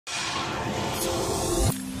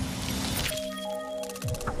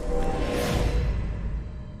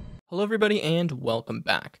Hello everybody and welcome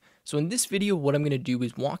back. So in this video, what I'm going to do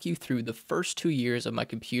is walk you through the first 2 years of my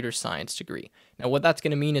computer science degree. Now what that's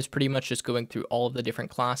going to mean is pretty much just going through all of the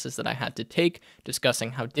different classes that I had to take,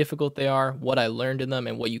 discussing how difficult they are, what I learned in them,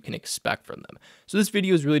 and what you can expect from them. So this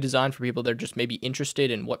video is really designed for people that are just maybe interested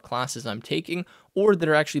in what classes I'm taking, or that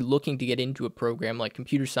are actually looking to get into a program like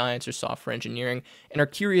computer science or software engineering, and are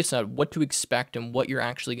curious on what to expect and what you're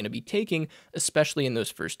actually going to be taking, especially in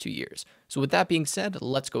those first 2 years. So with that being said,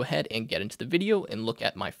 let's go ahead and get into the video and look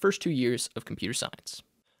at my first 2 years of computer science.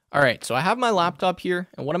 Alright, so I have my laptop here,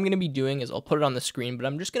 and what I'm going to be doing is I'll put it on the screen, but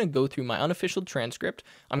I'm just going to go through my unofficial transcript.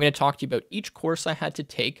 I'm going to talk to you about each course I had to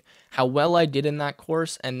take, how well I did in that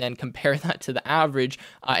course, and then compare that to the average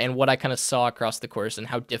and what I kind of saw across the course and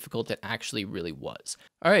how difficult it actually really was.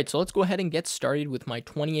 Alright, so let's go ahead and get started with my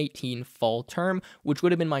 2018 fall term, which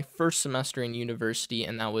would have been my first semester in university,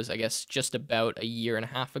 and that was, I guess, just about a year and a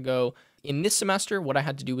half ago. In this semester, what I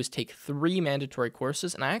had to do was take 3 mandatory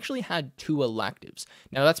courses, and I actually had 2 electives.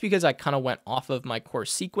 Now, that's because I kind of went off of my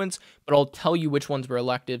course sequence, but I'll tell you which ones were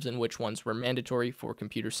electives and which ones were mandatory for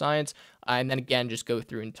computer science, and then again, just go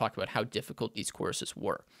through and talk about how difficult these courses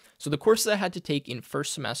were. So the courses I had to take in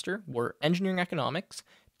first semester were Engineering Economics,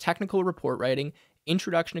 Technical Report Writing,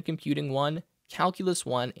 Introduction to Computing 1, Calculus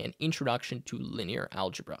 1, and Introduction to Linear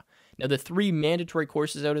Algebra. Now, the 3 mandatory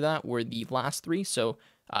courses out of that were the last 3, so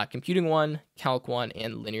Computing 1, Calc 1,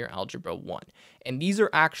 and Linear Algebra 1. And these are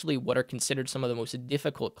actually what are considered some of the most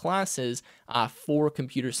difficult classes for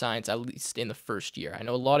computer science, at least in the first year. I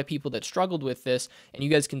know a lot of people that struggled with this, and you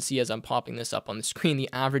guys can see as I'm popping this up on the screen, the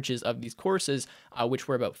averages of these courses, which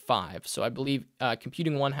were about 5. So I believe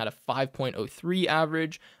Computing 1 had a 5.03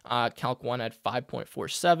 average, Calc 1 had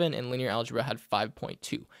 5.47, and Linear Algebra had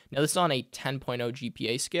 5.2. Now this is on a 10.0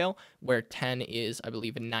 GPA scale, where 10 is, I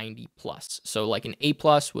believe, a 90 plus. So like an A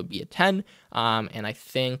plus would be a 10, and I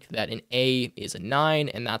think that an A is a 9,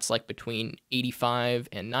 and that's like between 85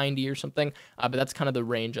 and 90 or something, but that's kind of the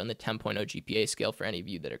range on the 10.0 GPA scale for any of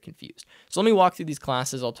you that are confused. So let me walk through these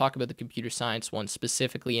classes. I'll talk about the computer science one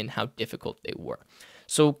specifically and how difficult they were.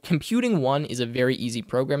 So Computing 1 is a very easy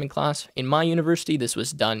programming class. In my university, this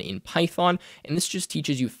was done in Python, and this just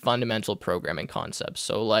teaches you fundamental programming concepts.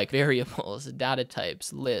 So like variables, data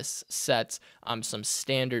types, lists, sets, some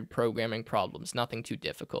standard programming problems, nothing too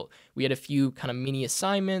difficult. We had a few kind of mini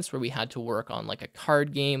assignments where we had to work on like a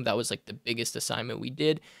card game. That was like the biggest assignment we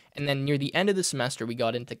did. And then near the end of the semester, we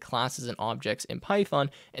got into classes and objects in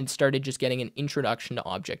Python and started just getting an introduction to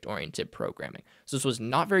object-oriented programming. So this was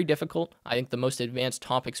not very difficult. I think the most advanced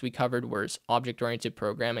topics we covered was object-oriented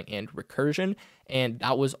programming and recursion, and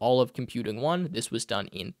that was all of Computing 1. This was done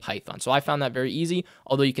in Python. So I found that very easy,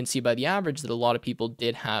 although you can see by the average that a lot of people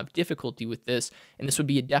did have difficulty with this, and this would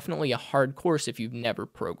be definitely a hard course if you've never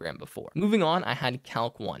programmed before. Moving on, I had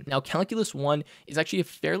Calc 1. Now, Calculus 1 is actually a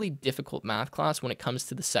fairly difficult math class when it comes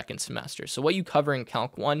to the second semester. So what you cover in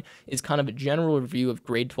Calc 1 is kind of a general review of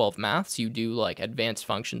grade 12 math. So you do like advanced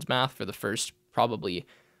functions math for the first probably,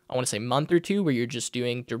 I want to say, month or 2, where you're just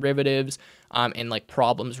doing derivatives and like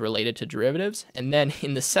problems related to derivatives. And then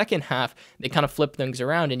in the second half, they kind of flip things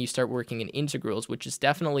around and you start working in integrals, which is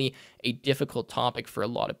definitely a difficult topic for a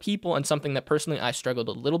lot of people and something that personally I struggled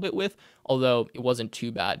a little bit with, although it wasn't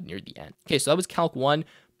too bad near the end. Okay, so that was Calc 1.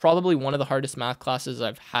 Probably one of the hardest math classes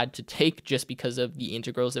I've had to take just because of the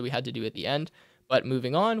integrals that we had to do at the end. But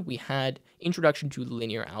moving on, we had Introduction to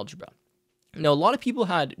Linear Algebra. Now, a lot of people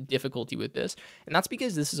had difficulty with this, and that's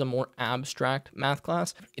because this is a more abstract math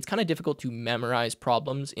class. It's kind of difficult to memorize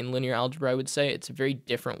problems in linear algebra, I would say. It's a very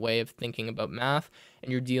different way of thinking about math,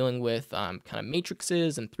 and you're dealing with kind of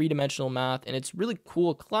matrices and 3-dimensional math, and it's a really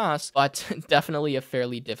cool class, but definitely a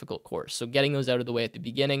fairly difficult course. So getting those out of the way at the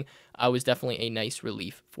beginning was definitely a nice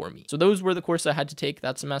relief for me. So those were the courses I had to take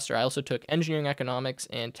that semester. I also took Engineering Economics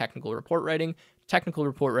and Technical Report Writing. Technical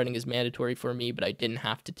report writing is mandatory for me, but I didn't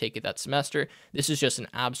have to take it that semester. This is just an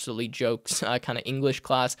absolutely jokes kind of English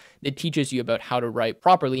class that teaches you about how to write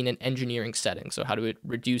properly in an engineering setting. So how to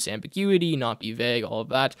reduce ambiguity, not be vague, all of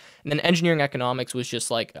that. And then Engineering Economics was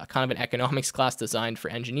just like a kind of an economics class designed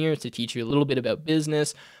for engineers to teach you a little bit about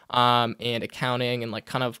business and accounting and like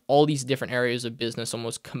kind of all these different areas of business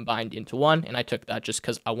almost combined into one. And I took that just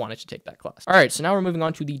because I wanted to take that class. All right, so now we're moving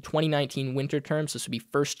on to the 2019 winter term. So this would be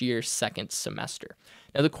first year, second semester.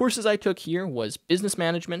 Now the courses I took here was business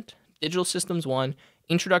management, Digital Systems 1,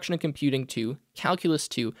 Introduction to Computing 2, Calculus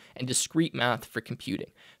 2, and Discrete Math for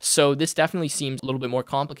Computing. So this definitely seems a little bit more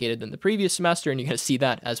complicated than the previous semester, and you're going to see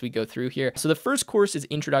that as we go through here. So the first course is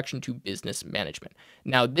Introduction to Business Management.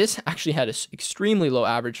 Now, this actually had an extremely low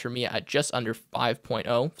average for me at just under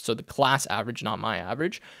 5.0, so the class average, not my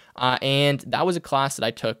average. And that was a class that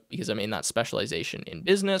I took because I'm in that specialization in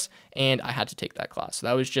business, and I had to take that class. So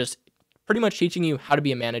that was just pretty much teaching you how to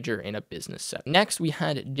be a manager in a business set. Next, we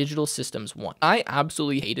had Digital Systems 1. I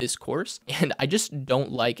absolutely hate this course, and I just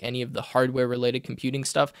don't like any of the hardware-related computing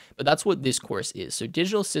stuff, but that's what this course is. So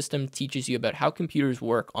Digital Systems teaches you about how computers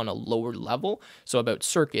work on a lower level, so about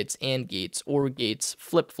circuits, AND gates, OR gates,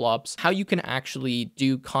 flip-flops, how you can actually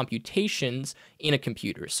do computations in a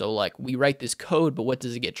computer. So like we write this code, but what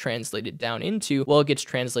does it get translated down into? Well, it gets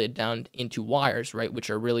translated down into wires, right, which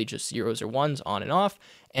are really just zeros or ones on and off.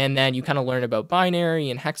 And then you kind of learn about binary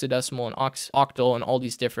and hexadecimal and octal and all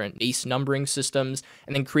these different base numbering systems,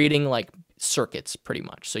 and then creating like circuits pretty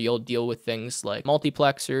much. So you'll deal with things like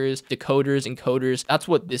multiplexers, decoders, encoders. That's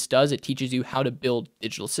what this does. It teaches you how to build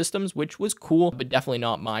digital systems, which was cool, but definitely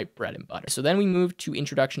not my bread and butter. So then we moved to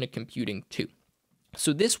Introduction to Computing 2.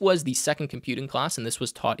 So this was the second computing class, and this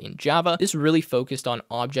was taught in Java. This really focused on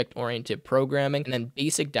object-oriented programming and then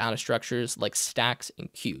basic data structures like stacks and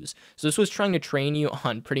queues. So this was trying to train you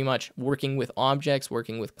on pretty much working with objects,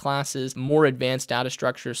 working with classes, more advanced data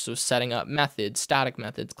structures, so setting up methods, static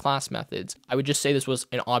methods, class methods. I would just say this was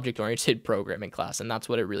an object-oriented programming class, and that's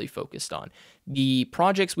what it really focused on. The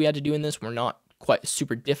projects we had to do in this were not quite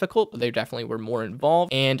super difficult, but they definitely were more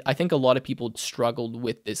involved. And I think a lot of people struggled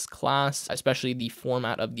with this class, especially the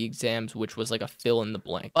format of the exams, which was like a fill in the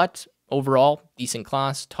blank. But overall, decent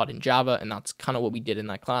class, taught in Java, and that's kind of what we did in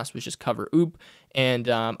that class, was just cover OOP and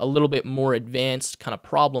a little bit more advanced kind of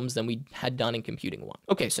problems than we had done in Computing 1.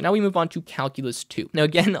 Okay, so now we move on to Calculus 2. Now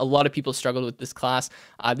again, a lot of people struggled with this class.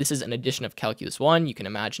 This is an addition of Calculus 1. You can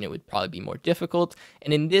imagine it would probably be more difficult.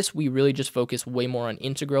 And in this, we really just focus way more on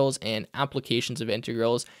integrals and applications of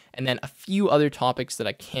integrals, and then a few other topics that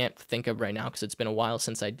I can't think of right now because it's been a while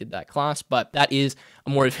since I did that class, but that is a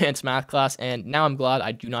more advanced math class, and now I'm glad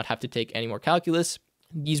I do not have to take any more calculus.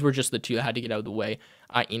 These were just the two I had to get out of the way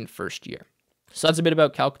in first year. So that's a bit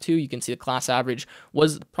about Calc 2. You can see the class average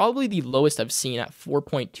was probably the lowest I've seen at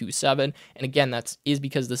 4.27. And again, that is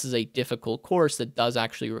because this is a difficult course that does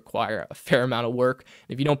actually require a fair amount of work.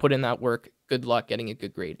 And if you don't put in that work, good luck getting a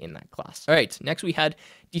good grade in that class. All right, next we had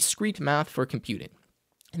Discrete Math for Computing.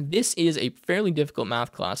 This is a fairly difficult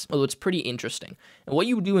math class, although it's pretty interesting. And what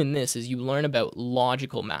you do in this is you learn about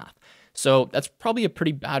logical math. So that's probably a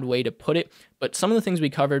pretty bad way to put it, but some of the things we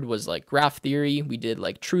covered was like graph theory, we did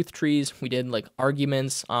like truth trees, we did like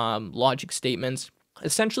arguments, logic statements.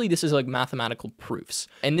 Essentially, this is like mathematical proofs,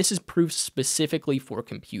 and this is proofs specifically for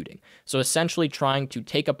computing. So essentially trying to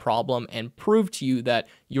take a problem and prove to you that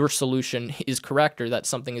your solution is correct or that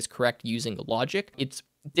something is correct using logic. It's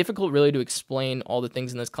difficult really to explain all the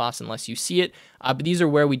things in this class unless you see it, but these are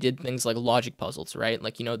where we did things like logic puzzles, right?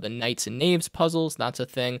 Like, you know, the knights and knaves puzzles, that's a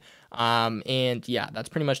thing. And yeah, that's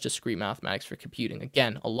pretty much discrete mathematics for computing.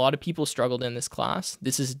 Again, a lot of people struggled in this class.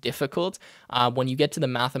 This is difficult. When you get to the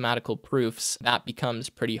mathematical proofs, that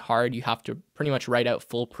becomes pretty hard. You have to pretty much write out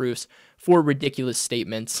full proofs for ridiculous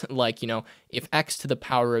statements like, you know, if x to the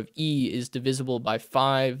power of e is divisible by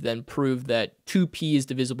 5, then prove that 2p is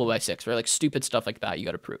divisible by 6, right? Like stupid stuff like that you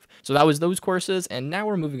got to prove. So that was those courses, and now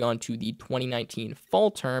we're moving on to the 2019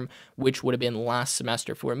 fall term, which would have been last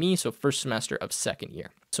semester for me, so first semester of second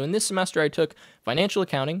year. So in this semester, I took Financial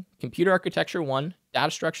Accounting, Computer Architecture 1,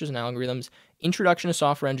 Data Structures and Algorithms, Introduction to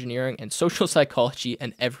Software Engineering, and Social Psychology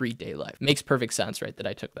and Everyday Life. Makes perfect sense, right, that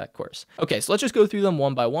I took that course. Okay, so let's just go through them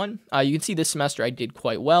one by one. You can see this semester I did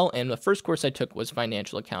quite well, and the first course I took was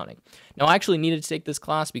Financial Accounting. Now, I actually needed to take this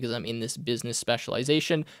class because I'm in this business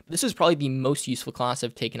specialization. This is probably the most useful class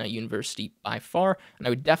I've taken at university by far, and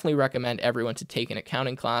I would definitely recommend everyone to take an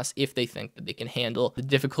accounting class if they think that they can handle the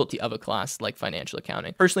difficulty of a class like Financial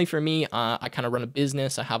Accounting. Personally, for me, I kind of run a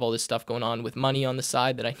business. I have all this stuff going on with money on the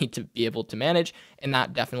side that I need to be able to manage, and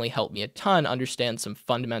that definitely helped me a ton understand some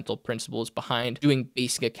fundamental principles behind doing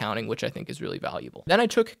basic accounting, which I think is really valuable. Then I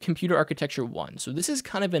took Computer Architecture 1. So this is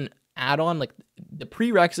kind of an add-on, like The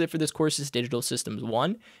prerequisite for this course is Digital Systems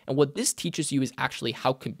 1, and what this teaches you is actually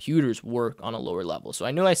how computers work on a lower level. So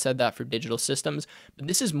I know I said that for digital systems, but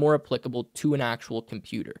this is more applicable to an actual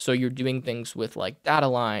computer. So you're doing things with like data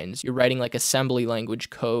lines, you're writing like assembly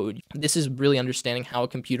language code. This is really understanding how a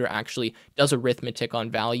computer actually does arithmetic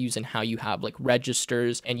on values and how you have like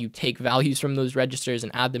registers and you take values from those registers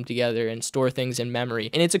and add them together and store things in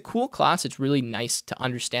memory. And it's a cool class. It's really nice to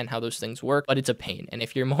understand how those things work, but it's a pain. And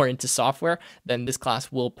if you're more into software, then this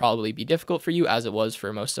class will probably be difficult for you, as it was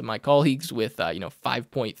for most of my colleagues with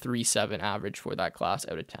 5.37 average for that class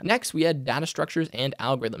out of 10. Next, we had data structures and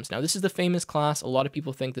algorithms. Now, this is the famous class. A lot of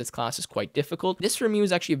people think this class is quite difficult. This for me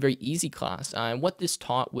was actually a very easy class. And what this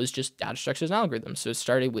taught was just data structures and algorithms. So it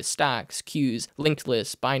started with stacks, queues, linked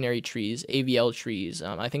lists, binary trees, AVL trees.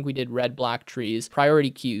 I think we did red-black trees,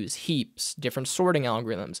 priority queues, heaps, different sorting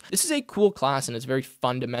algorithms. This is a cool class and it's very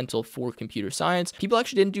fundamental for computer science. People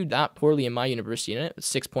actually didn't do that poorly in my university in it.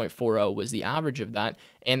 6.40 was the average of that.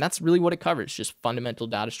 And that's really what it covers, just fundamental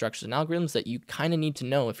data structures and algorithms that you kind of need to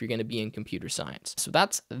know if you're going to be in computer science. So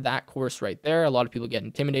that's that course right there. A lot of people get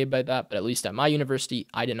intimidated by that, but at least at my university,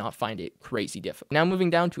 I did not find it crazy difficult. Now moving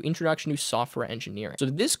down to Introduction to Software Engineering. So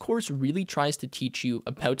this course really tries to teach you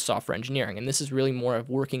about software engineering, and this is really more of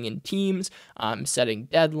working in teams, setting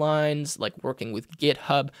deadlines, like working with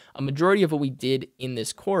GitHub. A majority of what we did in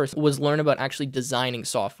this course was learn about actually designing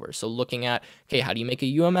software. So looking at, okay, how do you make a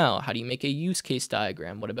UML? How do you make a use case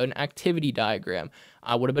diagram? What about an activity diagram?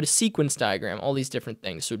 What about a sequence diagram? All these different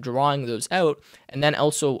things. So drawing those out. And then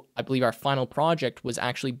also, I believe our final project was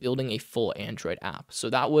actually building a full Android app. So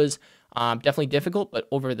that was definitely difficult, but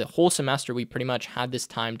over the whole semester, we pretty much had this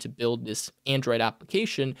time to build this Android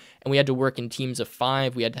application, and we had to work in teams of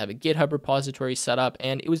 5. We had to have a GitHub repository set up,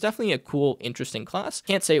 and it was definitely a cool, interesting class.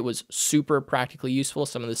 Can't say it was super practically useful.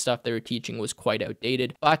 Some of the stuff they were teaching was quite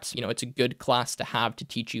outdated, but it's a good class to have to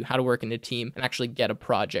teach you how to work in a team and actually get a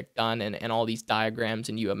project done and all these diagrams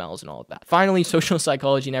and UMLs and all of that. Finally, social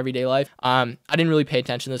psychology and everyday life. I didn't really pay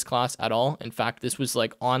attention to this class at all. In fact, this was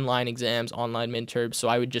like online exams, online midterms, so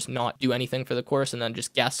I would just not do anything for the course and then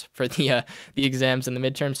just guess for the exams and the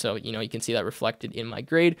midterms. So, you can see that reflected in my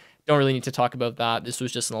grade. Don't really need to talk about that. This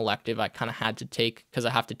was just an elective I kind of had to take because I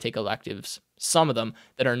have to take electives, some of them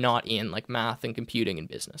that are not in like math and computing and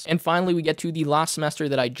business. And finally, we get to the last semester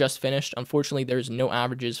that I just finished. Unfortunately, there's no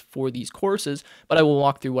averages for these courses, but I will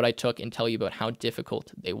walk through what I took and tell you about how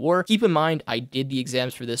difficult they were. Keep in mind, I did the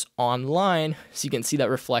exams for this online, so you can see that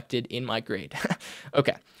reflected in my grade.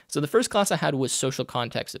 Okay. So the first class I had was Social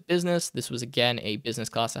Context of Business. This was, again, a business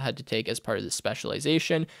class I had to take as part of the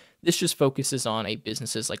specialization. This just focuses on a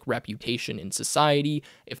business's like reputation in society,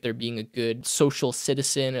 if they're being a good social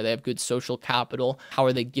citizen or they have good social capital, how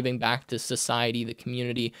are they giving back to society, the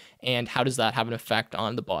community, and how does that have an effect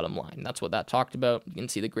on the bottom line? That's what that talked about. You can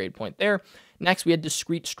see the grade point there. Next, we had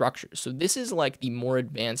Discrete Structures. So this is like the more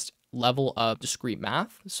advanced level of discrete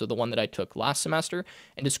math, so the one that I took last semester,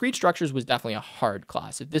 and Discrete Structures was definitely a hard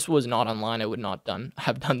class. If this was not online, I would not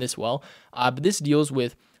have done this well, but this deals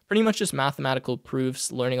with pretty much just mathematical proofs,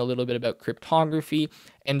 learning a little bit about cryptography,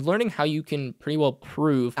 and learning how you can pretty well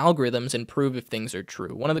prove algorithms and prove if things are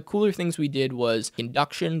true. One of the cooler things we did was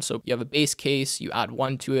induction. So you have a base case, you add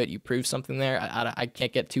 1 to it, you prove something there. I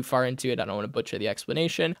can't get too far into it. I don't want to butcher the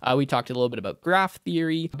explanation. We talked a little bit about graph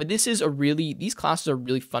theory, but these classes are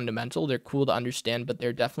really fundamental. They're cool to understand, but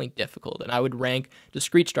they're definitely difficult. And I would rank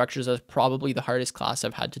Discrete Structures as probably the hardest class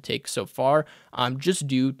I've had to take so far, just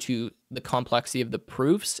due to the complexity of the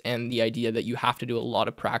proofs and the idea that you have to do a lot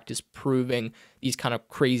of practice proving these kind of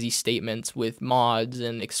crazy statements with mods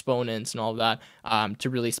and exponents and all of that to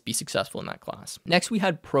really be successful in that class. Next, we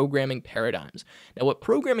had programming paradigms. Now, what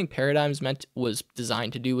programming paradigms was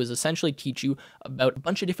designed to do was essentially teach you about a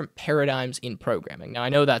bunch of different paradigms in programming. Now, I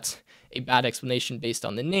know that's a bad explanation based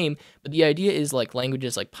on the name, but the idea is like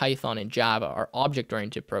languages like Python and Java are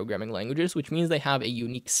object-oriented programming languages, which means they have a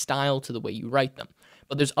unique style to the way you write them.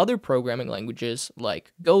 But there's other programming languages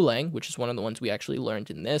like Golang, which is one of the ones we actually learned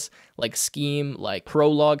in this, like Scheme, like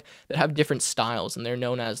Prolog, that have different styles, and they're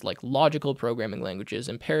known as like logical programming languages,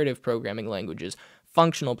 imperative programming languages,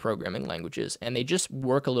 functional programming languages, and they just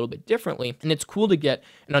work a little bit differently. And it's cool to get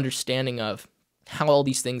an understanding of how all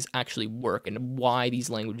these things actually work and why these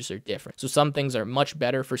languages are different. So some things are much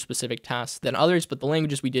better for specific tasks than others, but the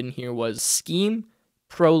languages we did in here was Scheme,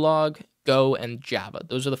 Prolog, Go, and Java.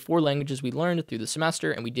 Those are the 4 languages we learned through the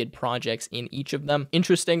semester, and we did projects in each of them.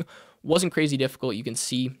 Interesting, wasn't crazy difficult. You can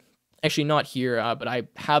see, actually not here, but I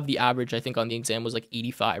have the average, I think on the exam was like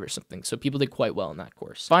 85 or something. So people did quite well in that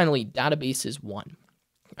course. Finally, Databases 1.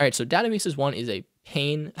 All right, so Databases 1 is a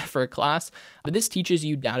pain for a class, but this teaches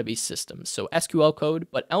you database systems. So SQL code,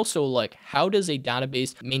 but also like how does a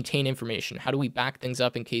database maintain information? How do we back things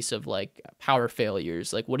up in case of like power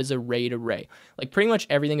failures? Like what is a RAID array? Like pretty much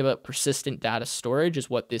everything about persistent data storage is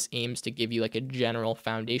what this aims to give you like a general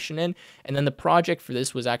foundation in. And then the project for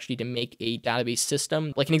this was actually to make a database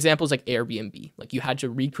system. Like an example is like Airbnb. Like you had to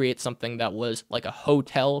recreate something that was like a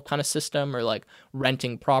hotel kind of system or like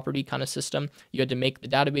renting property kind of system. You had to make the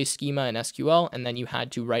database schema in SQL, and then you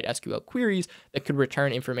had to write SQL queries that could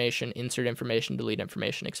return information, insert information, delete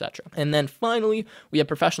information, etc. And then finally, we have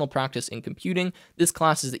professional practice in computing. This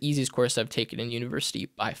class is the easiest course I've taken in university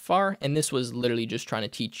by far, and this was literally just trying to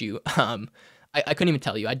teach you I couldn't even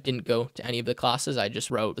tell you. I didn't go to any of the classes. I just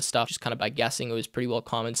wrote the stuff just kind of by guessing. It was pretty well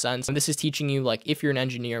common sense. And this is teaching you, like, if you're an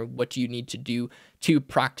engineer, what do you need to do to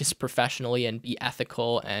practice professionally and be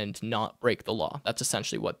ethical and not break the law? That's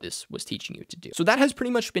essentially what this was teaching you to do. So that has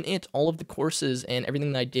pretty much been it, all of the courses and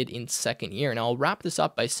everything that I did in second year. And I'll wrap this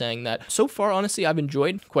up by saying that so far, honestly, I've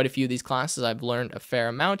enjoyed quite a few of these classes. I've learned a fair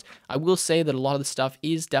amount. I will say that a lot of the stuff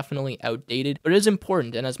is definitely outdated, but it is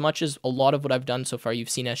important. And as much as a lot of what I've done so far you've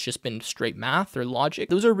seen has just been straight math or logic,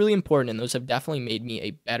 those are really important, and those have definitely made me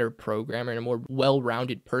a better programmer and a more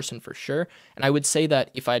well-rounded person for sure. And I would say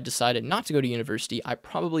that if I had decided not to go to university, I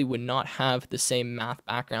probably would not have the same math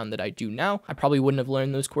background that I do now. I probably wouldn't have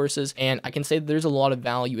learned those courses, and I can say that there's a lot of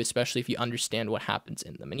value, especially if you understand what happens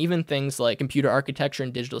in them. And even things like computer architecture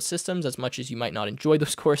and digital systems, as much as you might not enjoy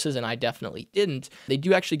those courses, and I definitely didn't, they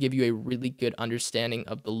do actually give you a really good understanding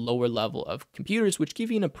of the lower level of computers, which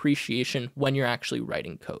give you an appreciation when you're actually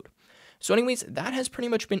writing code. So anyways, that has pretty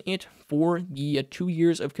much been it for the 2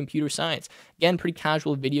 years of computer science. Again, pretty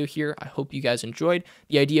casual video here. I hope you guys enjoyed.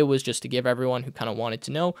 The idea was just to give everyone who kind of wanted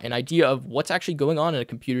to know an idea of what's actually going on in a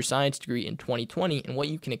computer science degree in 2020 and what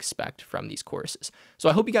you can expect from these courses. So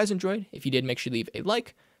I hope you guys enjoyed. If you did, make sure to leave a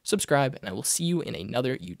like, subscribe, and I will see you in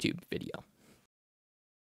another YouTube video.